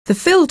The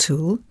Fill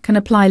tool can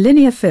apply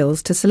linear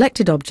fills to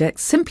selected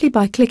objects simply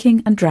by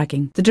clicking and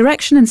dragging. The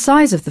direction and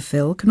size of the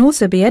fill can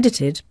also be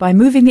edited by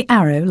moving the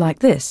arrow like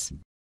this.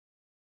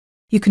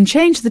 You can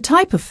change the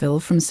type of fill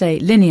from, say,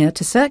 linear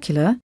to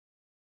circular,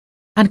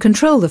 and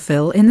control the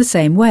fill in the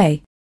same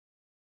way.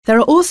 There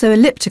are also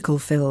elliptical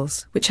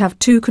fills, which have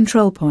 2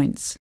 control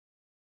points,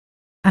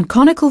 and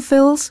conical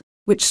fills,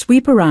 which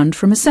sweep around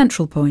from a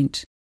central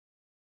point,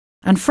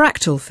 and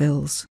fractal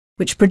fills,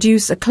 which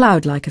produce a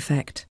cloud-like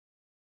effect.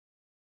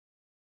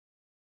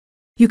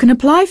 You can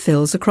apply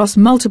fills across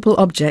multiple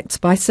objects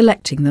by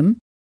selecting them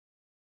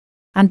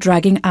and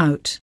dragging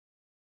out.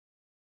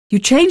 You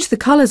change the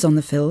colours on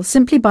the fill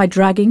simply by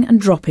dragging and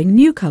dropping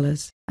new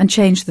colours, and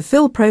change the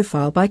fill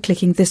profile by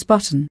clicking this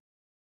button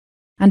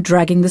and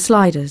dragging the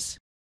sliders.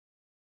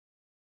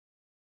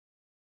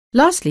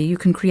 Lastly, you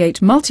can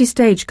create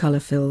multi-stage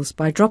colour fills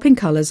by dropping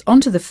colours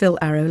onto the fill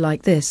arrow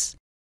like this.